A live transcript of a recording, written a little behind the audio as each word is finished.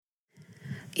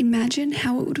Imagine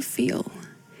how it would feel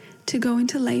to go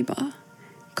into labour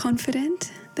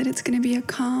confident that it's going to be a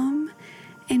calm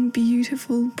and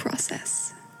beautiful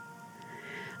process.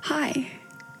 Hi,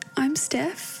 I'm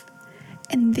Steph,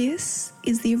 and this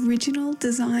is the Original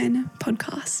Design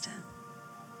Podcast.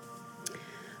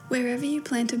 Wherever you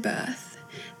plan to birth,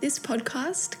 this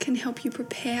podcast can help you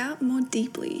prepare more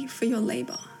deeply for your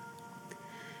labour.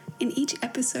 In each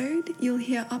episode, you'll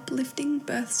hear uplifting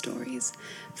birth stories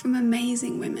from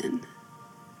amazing women.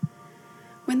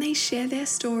 When they share their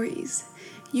stories,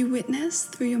 you witness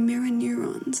through your mirror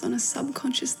neurons on a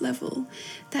subconscious level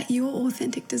that your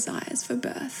authentic desires for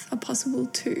birth are possible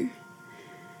too.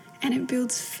 And it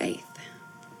builds faith,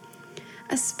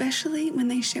 especially when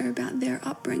they share about their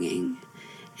upbringing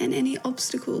and any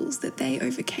obstacles that they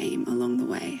overcame along the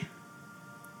way.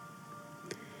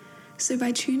 So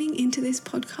by tuning into this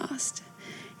podcast,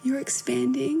 you're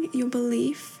expanding your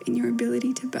belief in your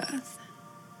ability to birth.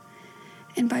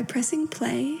 And by pressing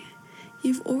play,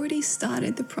 you've already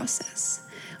started the process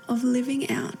of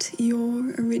living out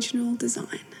your original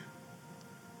design.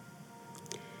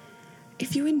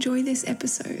 If you enjoy this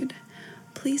episode,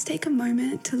 please take a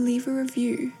moment to leave a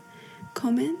review,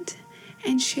 comment,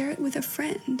 and share it with a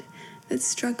friend that's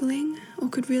struggling or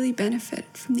could really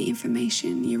benefit from the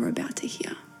information you're about to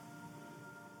hear.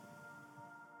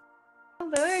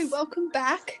 Hello, welcome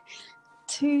back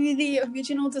to the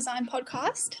Original Design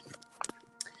Podcast.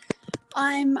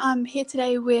 I'm here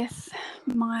today with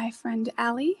my friend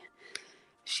Ali.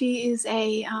 She is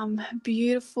a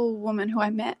beautiful woman who I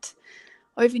met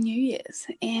over New Year's,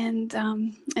 and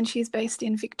she's based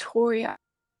in Victoria.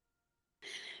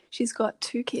 She's got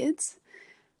 2 kids,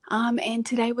 and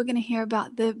today we're going to hear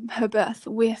about her birth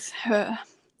with her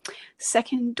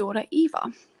second daughter,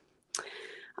 Eva.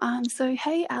 So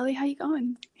hey Ali, how you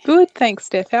going? Good, thanks,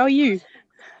 Steph. How are you?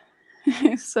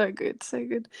 So good. So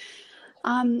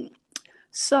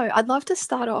I'd love to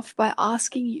start off by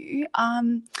asking you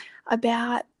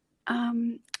about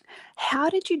how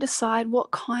did you decide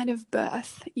what kind of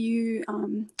birth you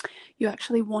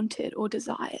actually wanted or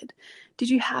desired? Did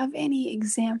you have any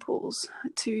examples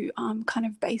to kind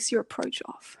of base your approach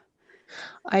off?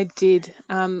 I did.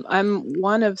 I'm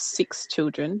one of 6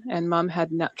 children, and Mum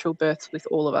had natural births with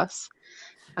all of us.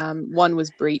 One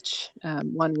was breech,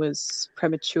 one was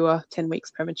premature, 10 weeks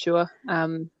premature,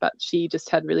 but she just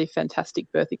had really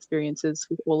fantastic birth experiences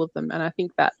with all of them. And I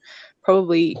think that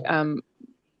probably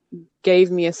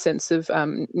gave me a sense of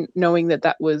knowing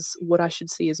that was what I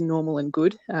should see as normal and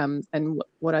good, and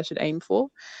what I should aim for.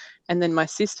 And then my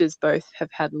sisters both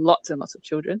have had lots and lots of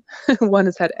children. One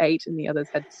has had 8 and the other's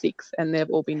had 6, and they've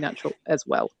all been natural as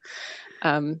well.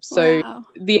 Wow.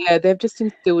 Yeah, they've just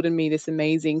instilled in me this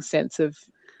amazing sense of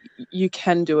you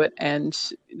can do it, and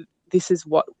this is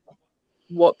what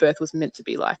birth was meant to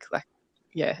be like,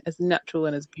 yeah, as natural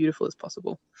and as beautiful as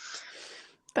possible.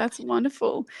 That's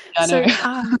wonderful. I know.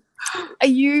 So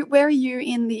where are you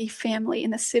in the family,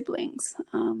 in the siblings?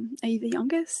 Are you the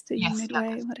youngest? Are you Yes,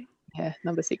 midway? Yeah,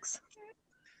 number 6.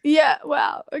 Yeah,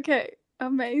 wow. Okay.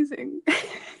 Amazing.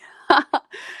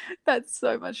 That's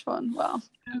so much fun. Wow.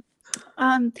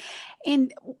 And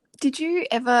did you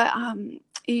ever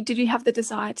did you have the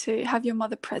desire to have your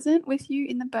mother present with you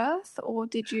in the birth, or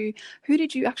who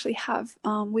did you actually have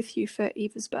with you for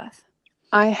Eva's birth?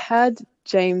 I had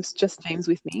James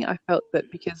with me. I felt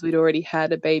that because we'd already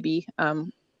had a baby,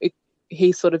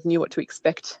 he sort of knew what to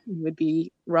expect and would be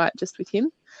right just with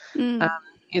him.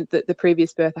 In the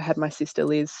previous birth, I had my sister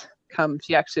Liz come.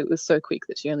 It was so quick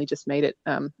that she only just made it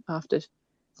after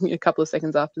a couple of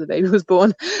seconds after the baby was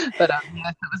born. But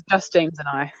it was just James and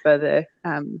I for the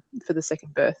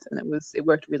second birth, and it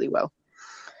worked really well.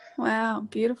 Wow,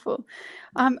 beautiful.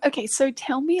 Okay, so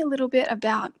tell me a little bit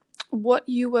about what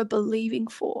you were believing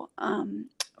for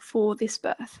this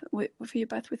birth, for your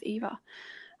birth with Eva.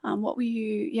 What were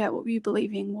you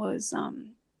believing was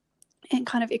and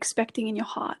kind of expecting in your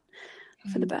heart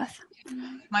for the birth?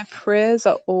 My prayers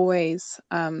are always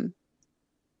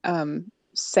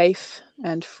safe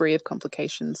and free of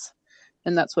complications,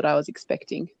 and that's what I was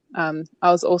expecting. I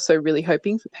was also really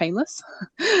hoping for painless,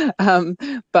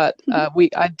 but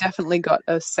I definitely got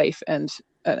a safe and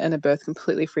a birth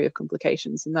completely free of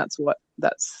complications, and that's what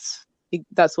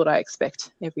I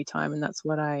expect every time, and that's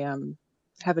what I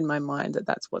have in my mind,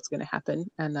 that's what's going to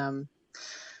happen. And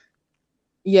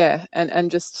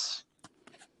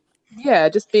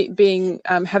being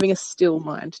having a still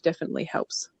mind definitely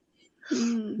helps.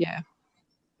 Yeah.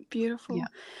 Beautiful. Yeah.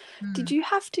 Did you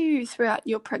have to, throughout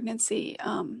your pregnancy,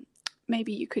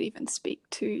 maybe you could even speak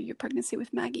to your pregnancy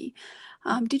with Maggie,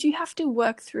 did you have to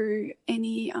work through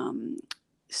any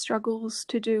struggles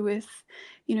to do with,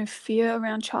 fear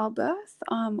around childbirth,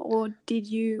 or did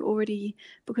you already,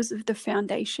 because of the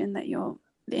foundation that you're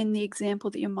in, the example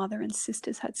that your mother and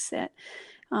sisters had set,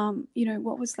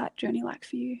 what was that journey like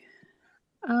for you?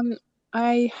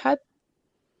 I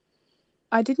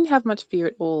didn't have much fear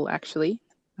at all, actually.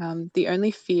 The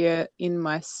only fear in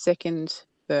my second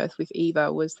birth with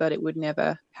Eva was that it would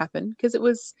never happen, because it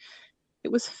was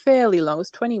fairly long. It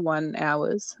was 21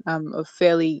 hours of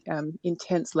fairly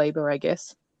intense labor, I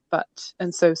guess.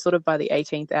 And so sort of by the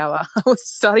 18th hour, I was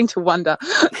starting to wonder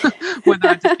whether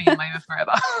I'd just be in labor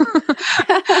forever.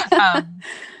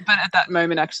 But at that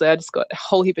moment, actually, I just got a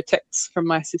whole heap of texts from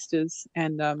my sisters,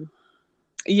 and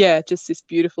just this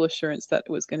beautiful assurance that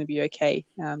it was going to be okay,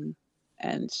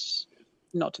 and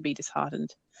not to be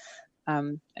disheartened.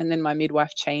 And then my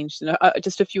midwife changed, and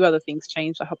just a few other things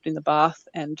changed. I hopped in the bath,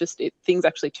 and things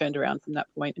actually turned around from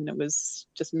that point, and it was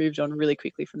just moved on really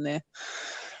quickly from there.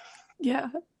 Yeah,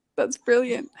 that's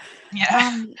brilliant.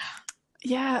 Yeah.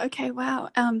 Yeah, okay, wow.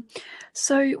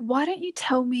 So why don't you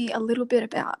tell me a little bit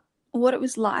about what it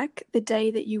was like the day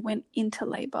that you went into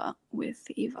labor with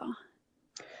Eva?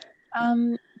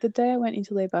 The day I went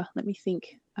into labor, let me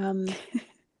think.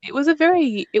 It was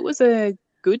a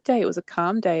good day. It was a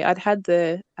calm day. I'd had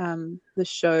the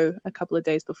show a couple of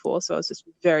days before, so I was just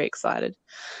very excited.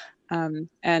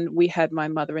 And we had my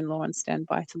mother-in-law on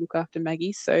standby to look after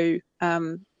Maggie. So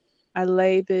I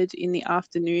laboured in the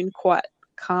afternoon quite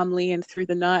calmly, and through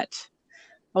the night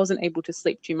I wasn't able to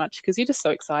sleep too much because you're just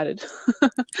so excited.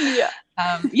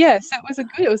 Yeah. So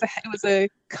it was a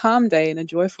calm day and a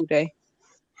joyful day.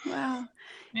 Wow.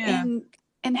 Yeah.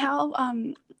 And how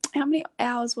many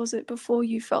hours was it before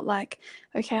you felt like,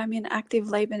 okay, I'm in active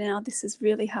labor now, this is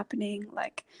really happening,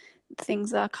 like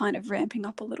things are kind of ramping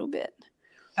up a little bit?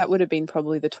 That would have been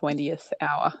probably the 20th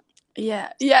hour.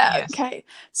 Yeah. Yes. Okay.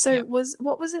 So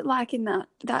what was it like in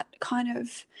that kind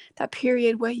of that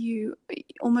period where you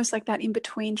almost like that in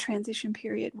between transition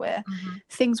period where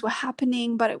things were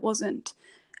happening, but it wasn't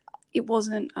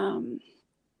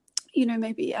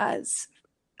maybe as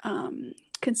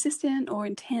consistent or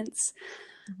intense?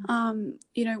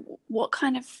 What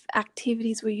kind of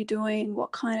activities were you doing?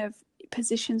 What kind of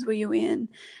positions were you in?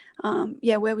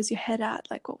 Where was your head at?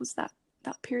 Like, what was that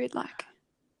period like?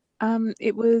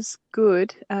 It was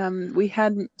good. We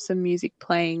had some music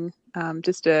playing,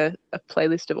 just a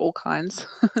playlist of all kinds.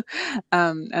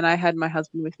 And I had my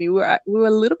husband with me. We were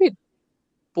a little bit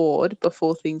bored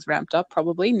before things ramped up.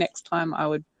 Probably next time I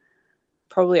would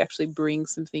probably actually bring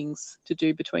some things to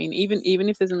do between, even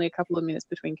if there's only a couple of minutes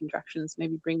between contractions,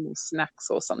 maybe bring more snacks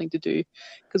or something to do,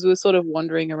 because we were sort of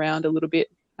wandering around a little bit,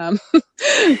 kind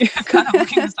of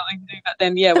looking for something to do. But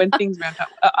then, when things ramped up,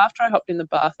 after I hopped in the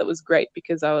bath, that was great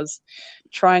because I was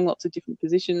trying lots of different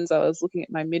positions. I was looking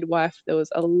at my midwife. There was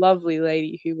a lovely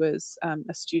lady who was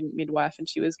a student midwife, and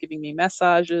she was giving me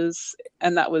massages,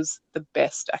 and that was the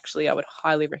best. Actually, I would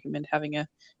highly recommend having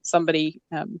somebody,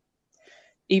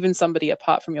 even somebody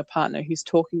apart from your partner who's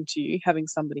talking to you, having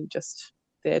somebody just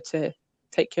there to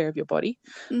take care of your body.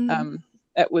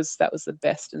 That was the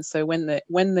best. And so when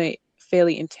the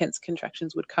fairly intense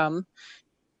contractions would come,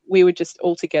 we would just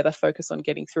all together focus on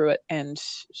getting through it, and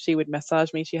she would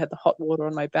massage me. She had the hot water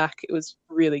on my back. It was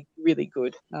really, really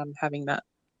good having that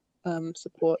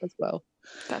support as well.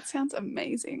 That sounds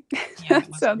amazing. Yeah,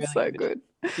 that sounds really so good.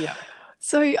 Yeah.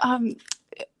 So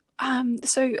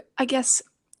so I guess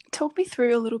talk me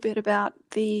through a little bit about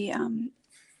the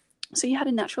so you had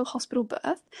a natural hospital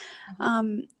birth.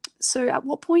 So at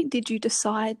what point did you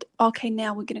decide, okay,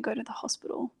 now we're going to go to the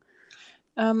hospital?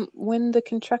 When the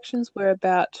contractions were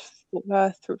about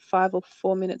 5 or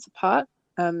 4 minutes apart,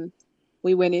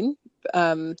 we went in.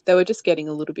 They were just getting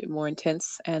a little bit more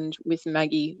intense, and with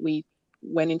Maggie, we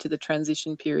went into the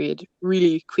transition period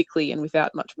really quickly and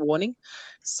without much warning.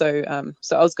 So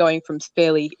I was going from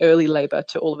fairly early labor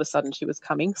to all of a sudden she was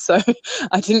coming. So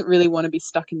I didn't really want to be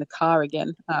stuck in the car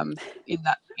again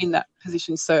in that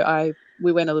position. So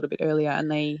we went a little bit earlier,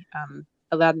 and they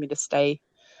allowed me to stay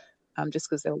just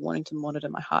because they were wanting to monitor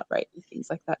my heart rate and things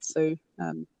like that. So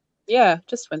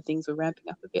just when things were ramping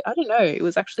up a bit, I don't know, it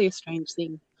was actually a strange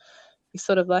thing. You're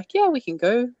sort of like, we can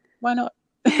go. Why not?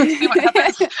 See what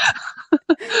happens.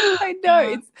 I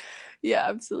know.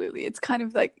 Absolutely. It's kind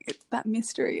of like that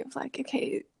mystery of like,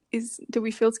 okay, do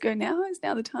we feel to go now? Is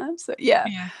now the time? So yeah.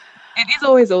 It is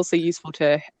always also useful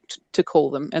to call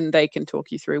them, and they can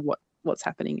talk you through what's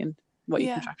happening and what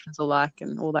your contractions are like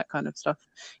and all that kind of stuff.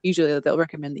 Usually they'll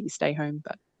recommend that you stay home,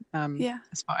 but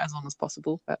as long as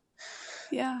possible. But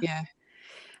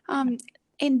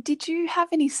And did you have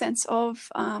any sense of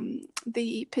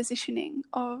the positioning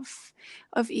of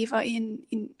Eva in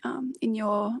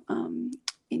your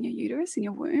uterus, in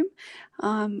your womb?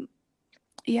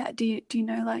 Yeah, do you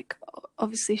know, like,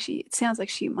 obviously it sounds like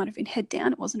she might have been head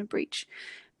down. It wasn't a breech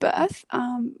birth,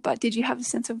 but did you have a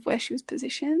sense of where she was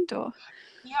positioned, or?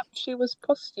 Yep, she was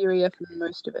posterior for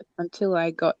most of it until I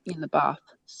got in the bath.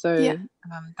 So Yeah,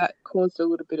 that caused a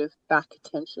little bit of back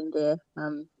tension there.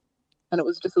 And it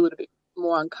was just a little bit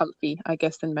more uncomfy, I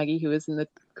guess, than Maggie, who was in the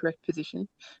correct position.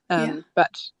 yeah,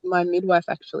 But my midwife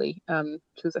actually,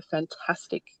 she was a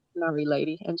fantastic Maori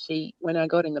lady, and she, when I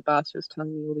got in the bath, she was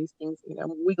telling me all these things,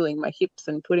 wiggling my hips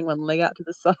and putting one leg out to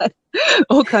the side,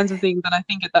 all kinds of things. And I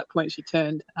think at that point she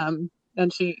turned.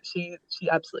 And she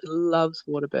absolutely loves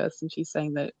water births, and she's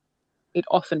saying that it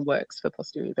often works for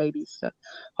posterior babies to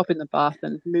hop in the bath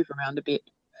and move around a bit.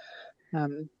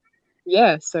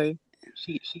 So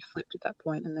she flipped at that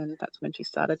point, and then that's when she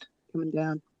started coming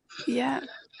down. yeah.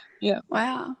 Yeah.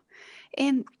 Wow.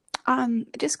 And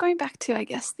just going back to, I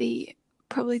guess,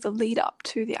 probably the lead up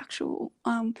to the actual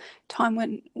time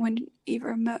when Eva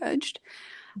emerged.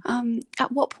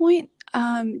 At what point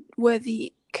were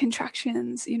the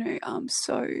contractions,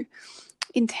 so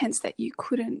intense that you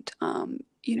couldn't,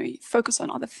 focus on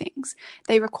other things?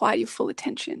 They required your full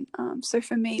attention. So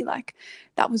for me, like,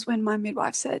 that was when my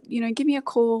midwife said, give me a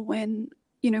call when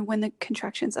the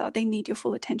contractions they need your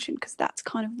full attention, because that's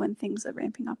kind of when things are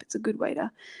ramping up. It's a good way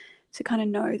to kind of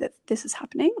know that this is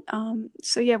happening.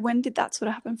 So yeah, when did that sort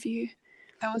of happen for you?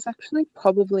 That was actually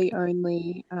probably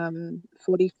only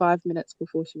 45 minutes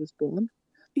before she was born.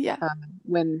 Yeah.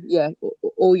 When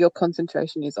all your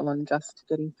concentration is on just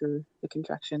getting through the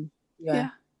contraction.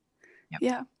 Yeah. Yep.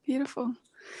 Yeah. Beautiful.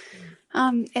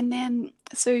 And then,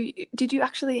 so did you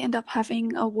actually end up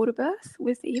having a water birth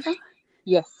with Eva?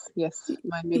 Yes.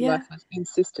 My midwife Yeah. was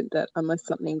insistent that unless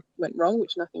something went wrong,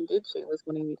 which nothing did, she was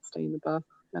wanting me to stay in the bath.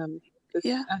 Because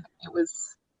Yeah. it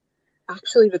was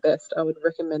actually the best. I would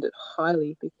recommend it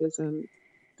highly, because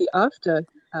the after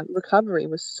recovery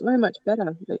was so much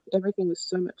better. Everything was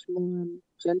so much more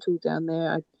gentle down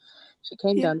there. She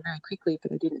came Yeah. down very quickly,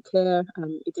 but I didn't care.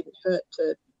 It didn't hurt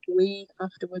to wee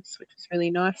afterwards, which was really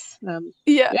nice.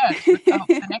 Yeah.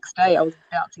 The next day I was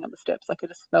bouncing up the steps. Like, I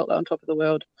just felt on top of the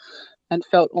world and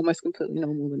felt almost completely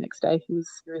normal the next day. It was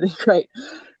really great.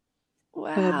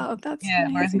 Wow, that's Whereas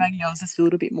amazing. Maggie, I was just a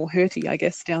little bit more hurty, I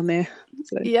guess, down there.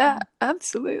 So Yeah,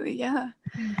 absolutely. Yeah.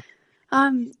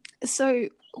 So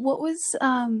what was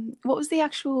the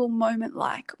actual moment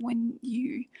like when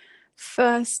you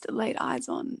first laid eyes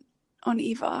on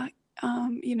Eva,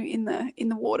 in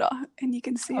the water, and you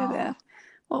can see her there?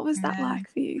 What was that like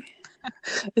for you?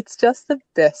 it's just the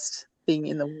best thing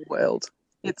in the world.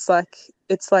 It's like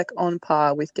on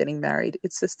par with getting married.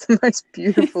 It's just the most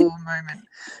beautiful moment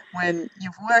when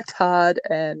you've worked hard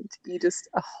and you just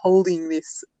are holding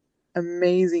this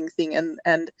amazing thing,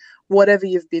 and whatever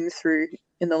you've been through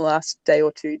in the last day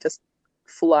or two just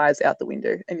flies out the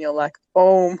window, and you're like,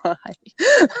 oh my.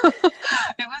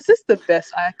 It was just the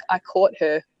best. I caught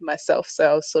her myself,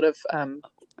 so I was sort of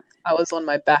I was on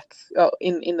my back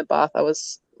in the bath. I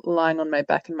was lying on my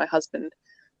back, and my husband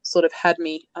sort of had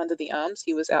me under the arms.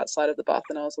 He was outside of the bath,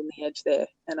 and I was on the edge there,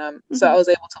 and so I was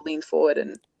able to lean forward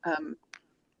and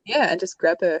and just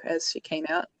grab her as she came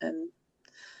out, and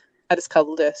I just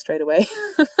cuddled her straight away.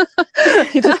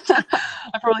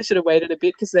 I probably should have waited a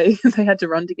bit, because they had to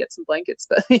run to get some blankets,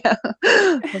 but yeah,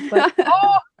 I was like,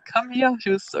 oh, come here. She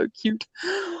was so cute.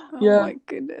 Oh my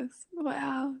goodness.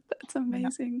 Wow, that's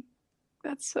amazing.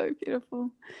 That's so beautiful.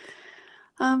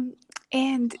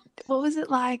 And what was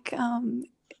it like?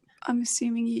 I'm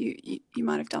assuming you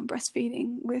might have done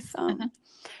breastfeeding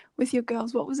with your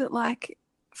girls. What was it like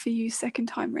for you second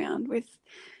time round with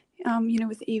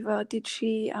with Eva? Did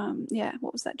she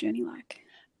what was that journey like?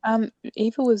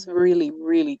 Eva was really,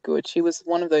 really good. She was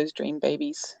one of those dream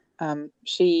babies.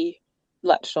 She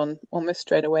latched on almost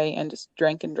straight away and just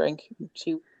drank and drank.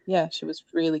 She was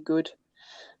really good.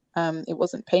 It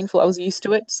wasn't painful. I was used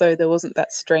to it, so there wasn't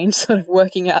that strange sort of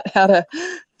working out how to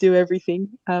do everything.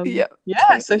 Totally.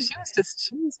 So she was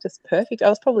just perfect. I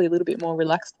was probably a little bit more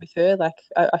relaxed with her. Like,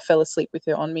 I fell asleep with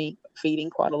her on me feeding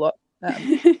quite a lot.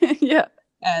 Yeah.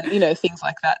 And things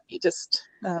like that. You just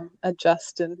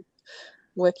adjust and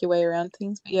work your way around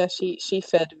things. But yeah, she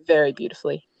fed very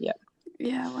beautifully. Yeah.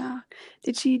 Yeah, wow.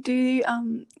 Did she do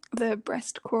the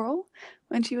breast coral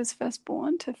when she was first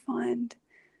born to find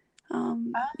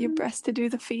your breast to do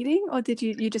the feeding, or did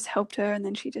you just helped her and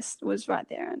then she just was right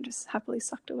there and just happily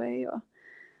sucked away? Or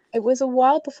it was a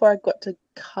while before I got to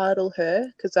cuddle her,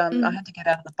 because I had to get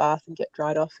out of the bath and get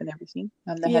dried off and everything.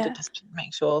 They had to just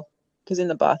make sure because in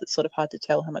the bath it's sort of hard to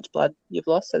tell how much blood you've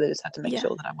lost, so they just had to make Yeah.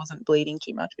 sure that I wasn't bleeding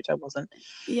too much, which I wasn't.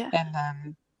 Yeah.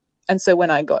 And so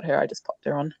when I got her, I just popped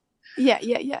her on. Yeah.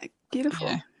 Beautiful.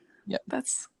 Yeah. Yep.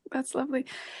 That's lovely.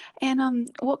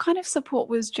 And what kind of support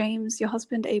was James, your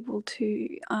husband, able to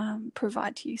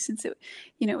provide to you, since it,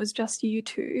 it was just you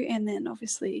two, and then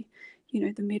obviously,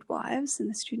 the midwives and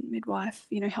the student midwife,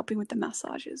 helping with the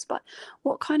massages. But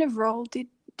what kind of role did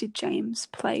James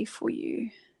play for you?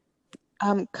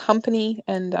 Company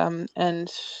and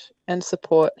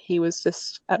support. He was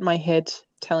just at my head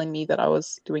telling me that I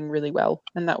was doing really well,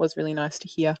 and that was really nice to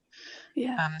hear.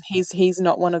 Yeah. He's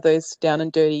not one of those down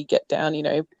and dirty, get down,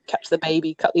 catch the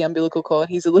baby, cut the umbilical cord.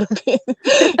 He's a little bit,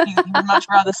 he would much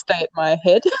rather stay at my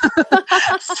head.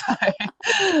 So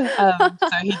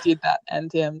he did that,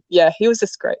 and he was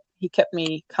just great. He kept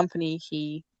me company.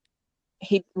 He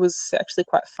was actually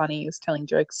quite funny. He was telling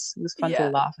jokes. It was fun to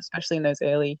laugh, especially in those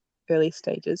early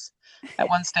stages. At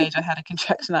one stage I had a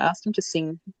contraction. I asked him to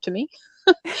sing to me,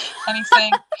 and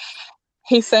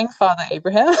he sang Father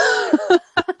Abraham.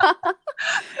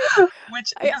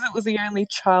 Which, because it was the only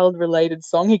child-related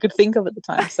song he could think of at the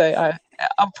time, so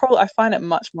I find it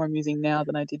much more amusing now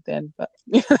than I did then. But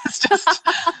it's just,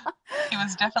 it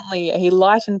was definitely, he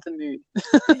lightened the mood.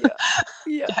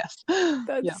 Yeah. Yes.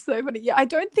 That's so funny. Yeah, I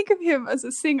don't think of him as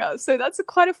a singer, so that's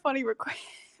quite a funny request.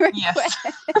 Yes.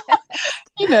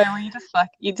 When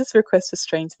you just request for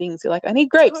strange things. You're like, I need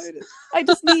grapes. Totally. I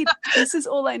just need, this is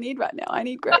all I need right now. I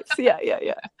need grapes.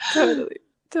 Yeah.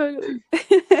 Totally.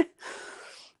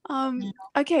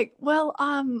 Okay, well,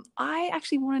 I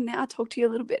actually want to now talk to you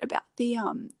a little bit about the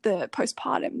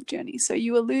postpartum journey. So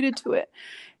you alluded to it,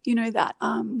 that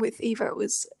with Eva it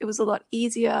was a lot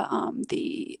easier.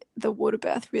 The water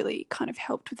birth really kind of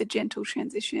helped with the gentle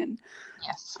transition.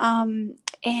 Yes.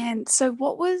 And so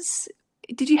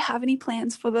did you have any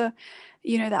plans for the,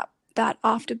 that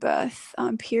afterbirth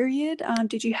period?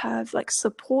 Did you have like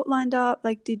support lined up?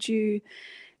 Like, did you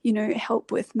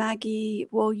help with Maggie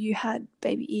while you had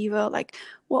baby Eva? Like,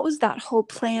 what was that whole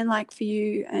plan like for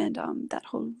you, and that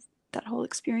whole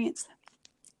experience?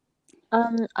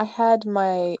 I had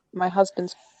my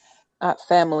husband's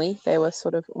family. They were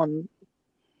sort of on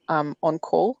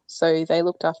call, so they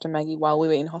looked after Maggie while we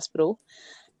were in hospital,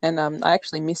 and I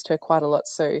actually missed her quite a lot.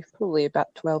 So probably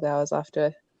about 12 hours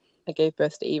after I gave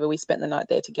birth to Eva, we spent the night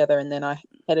there together, and then I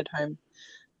headed home.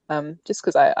 Just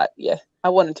because I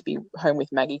wanted to be home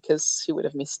with Maggie, because she would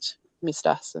have missed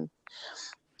us, and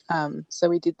so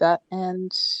we did that,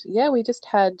 and we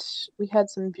had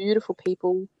some beautiful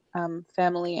people,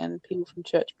 family and people from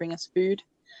church, bring us food.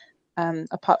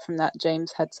 Apart from that,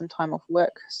 James had some time off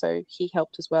work, so he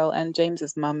helped as well. And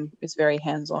James's mum is very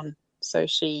hands-on, so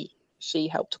she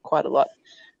helped quite a lot.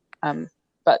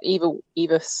 But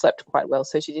Eva slept quite well,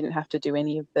 so she didn't have to do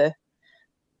any of the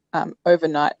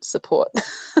overnight support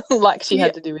like she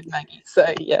had to do with Maggie. So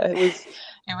it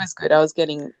was good. I was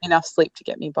getting enough sleep to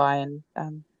get me by,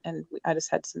 and I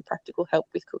just had some practical help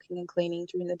with cooking and cleaning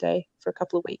during the day for a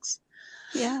couple of weeks.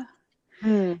 Yeah.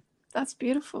 That's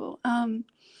beautiful.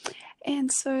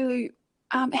 And so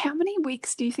how many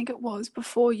weeks do you think it was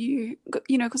before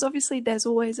because obviously there's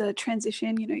always a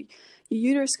transition, your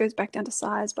uterus goes back down to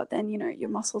size, but then, your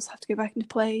muscles have to go back into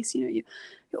place, your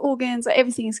organs, like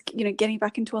everything is, getting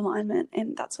back into alignment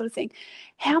and that sort of thing.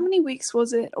 How many weeks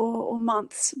was it, or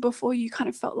months, before you kind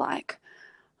of felt like,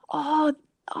 oh,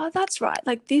 that's right,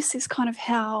 like this is kind of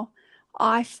how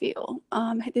I feel,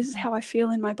 this is how I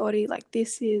feel in my body, like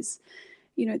this is,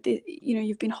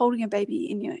 you've been holding a baby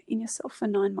in yourself for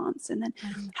 9 months, and then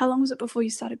how long was it before you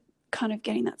started kind of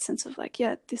getting that sense of like,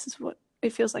 yeah, this is what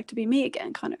it feels like to be me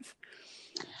again, kind of?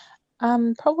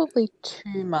 Probably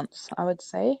 2 months, I would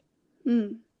say. Yeah.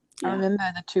 I remember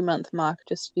the 2-month mark,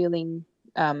 just feeling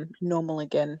normal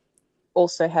again.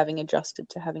 Also having adjusted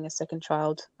to having a second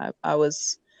child, I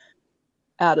was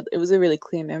it was a really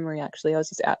clear memory, actually. I was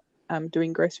just out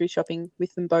doing grocery shopping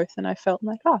with them both, and I felt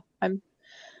like,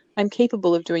 I'm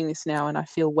capable of doing this now, and I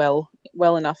feel well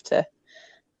enough to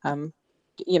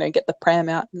get the pram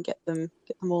out and get them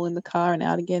all in the car and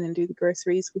out again and do the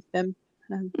groceries with them.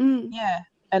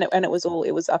 And it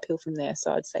was uphill from there,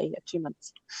 so I'd say 2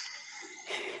 months.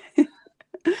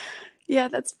 Yeah,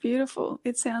 that's beautiful.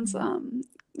 It sounds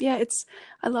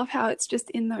I love how it's just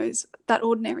in that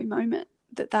ordinary moment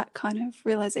that kind of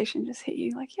realization just hit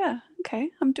you, like, yeah, okay,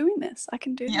 I'm doing this, I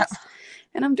can do this,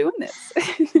 and I'm doing this.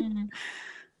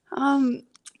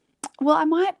 Well, I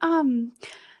might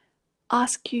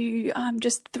ask you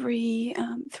just three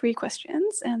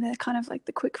questions, and they're kind of like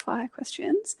the quick fire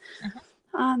questions.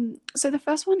 So the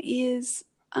first one is,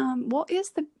 what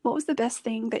was the best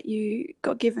thing that you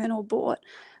got given or bought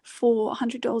for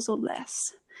 $100 or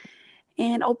less.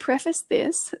 And I'll preface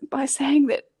this by saying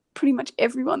that pretty much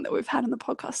everyone that we've had on the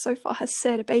podcast so far has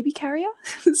said a baby carrier.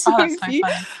 That's so funny.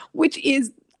 Which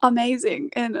is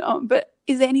amazing. And but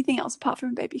is there anything else apart from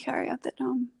a baby carrier that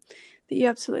you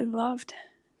absolutely loved?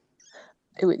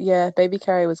 Baby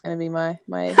carrier was going to be my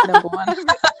number one.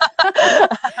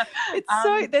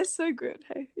 They're so good.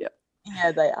 Hey, yeah.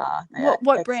 Yeah, they are.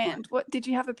 What brand? What did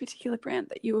you have a particular brand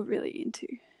that you were really into?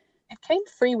 It came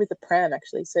free with the pram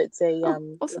actually, so it's a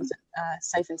awesome.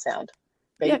 Safe and Sound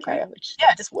baby carrier, which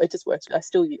it just works.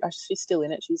 She's still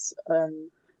in it. She's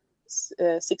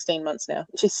 16 months now.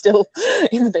 She's still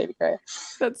in the baby carrier.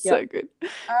 That's so good.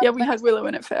 We had Willow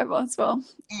in it forever as well.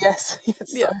 Yes,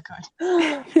 it's so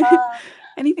good.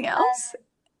 Anything else?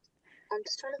 I'm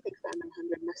just trying to think about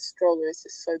 100. My stroller is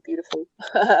just so beautiful,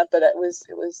 but it was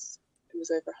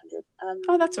over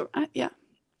 100. That's all right. Yeah.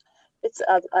 It's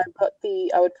I've got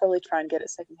I would probably try and get it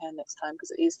secondhand next time because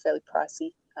it is fairly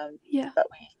pricey. But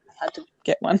we had to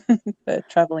get one for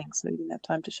traveling, so we didn't have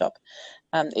time to shop.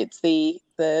 It's the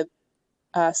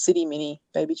City Mini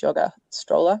baby jogger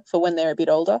stroller for when they're a bit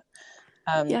older.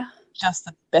 Just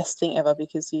the best thing ever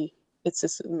because it's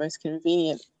just the most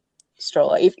convenient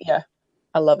stroller.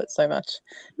 I love it so much.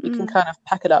 You can kind of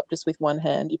pack it up just with one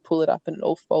hand. You pull it up and it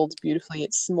all folds beautifully.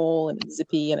 It's small and it's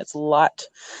zippy and it's light.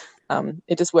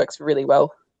 It just works really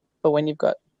well for when you've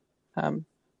got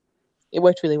it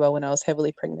worked really well when I was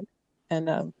heavily pregnant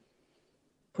and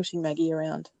pushing Maggie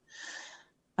around.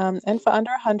 And for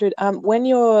under 100, when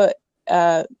you're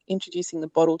introducing the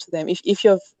bottle to them, if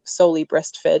you're solely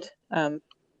breastfed,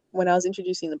 when I was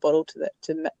introducing the bottle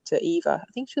to Eva,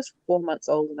 I think she was 4 months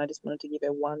old, and I just wanted to give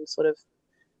her one sort of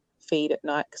feed at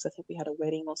night because I think we had a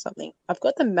wedding or something. I've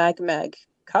got the Mag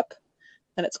cup,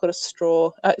 and it's got a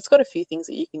straw. It's got a few things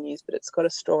that you can use, but it's got a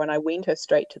straw, and I weaned her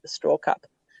straight to the straw cup.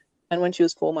 And when she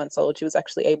was 4 months old, she was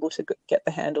actually able to get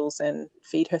the handles and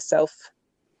feed herself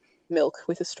milk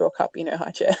with a straw cup,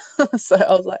 high chair. So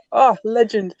I was like, oh,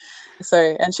 legend.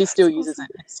 And she still uses it.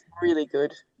 It's really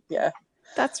good. Yeah.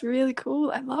 That's really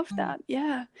cool. I love that.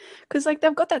 Yeah. Because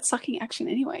they've got that sucking action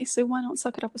anyway, so why not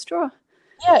suck it up a straw?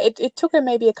 Yeah, it took her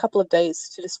maybe a couple of days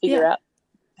to just figure out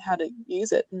how to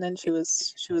use it, and then she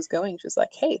was going. She was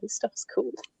like, hey, this stuff's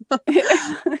cool.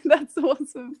 That's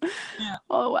awesome. Yeah.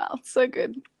 Oh wow, so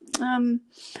good.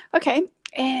 Okay,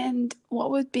 and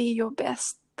what would be your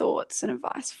best thoughts and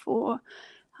advice for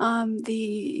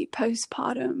the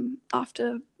postpartum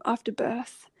after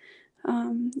birth?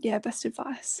 Best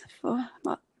advice for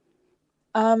what?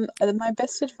 My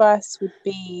best advice would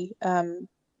be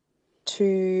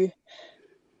to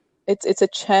it's a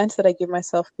chance that I give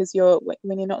myself because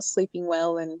when you're not sleeping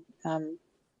well and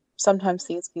sometimes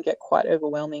things can get quite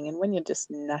overwhelming, and when you're just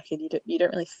knackered you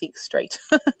don't really think straight.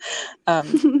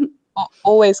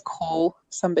 Always call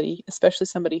somebody, especially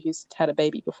somebody who's had a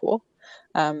baby before,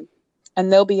 and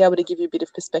they'll be able to give you a bit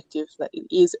of perspective that it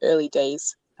is early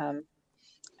days, and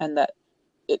that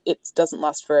it doesn't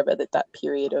last forever, that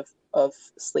period of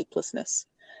sleeplessness,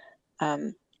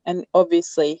 and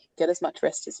obviously get as much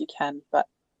rest as you can, but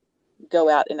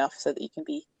go out enough so that you can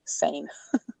be sane.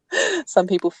 Some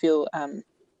people feel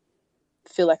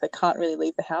like they can't really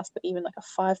leave the house, but even like a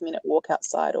 5-minute walk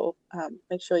outside, or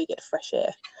make sure you get fresh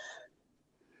air.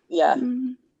 Yeah,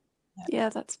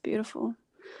 that's beautiful.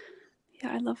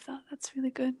 Yeah, I love that. That's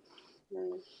really good.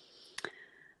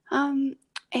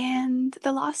 And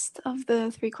the last of the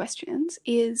 3 questions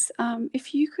is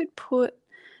if you could put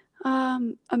a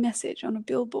message on a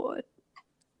billboard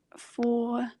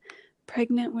for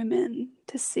pregnant women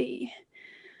to see,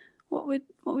 what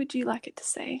would you like it to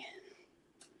say?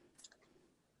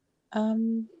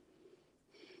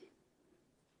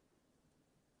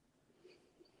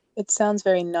 It sounds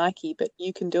very Nike, but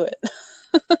you can do it.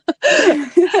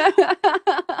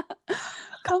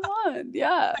 Come on,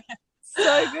 yeah.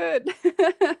 So good.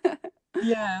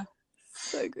 Yeah.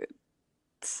 So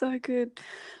good.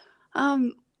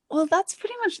 Well,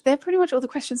 they're pretty much all the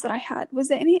questions that I had. Was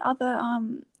there any other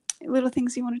little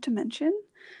things you wanted to mention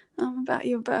about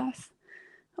your birth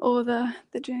or the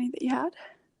journey that you had?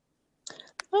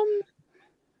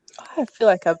 I feel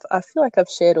like I've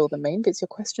shared all the main bits. Your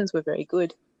questions were very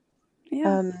good.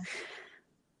 Yeah.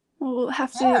 Well, we'll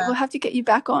have to get you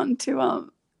back on to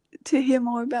hear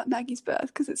more about Maggie's birth,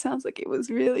 because it sounds like it was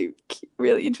really,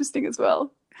 really interesting as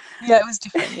well. Yeah, it was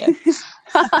different. Yeah.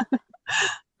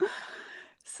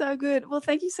 So good. Well,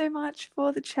 thank you so much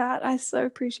for the chat. I so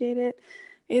appreciate it.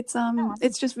 It's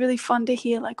just really fun to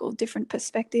hear like all different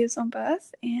perspectives on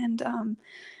birth, and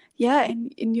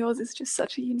and yours is just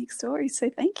such a unique story. So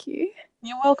thank you.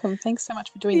 You're welcome. Thanks so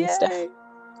much for doing this stuff.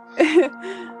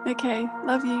 Okay,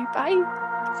 love you. Bye.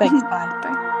 Thanks. Bye.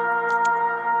 Bye.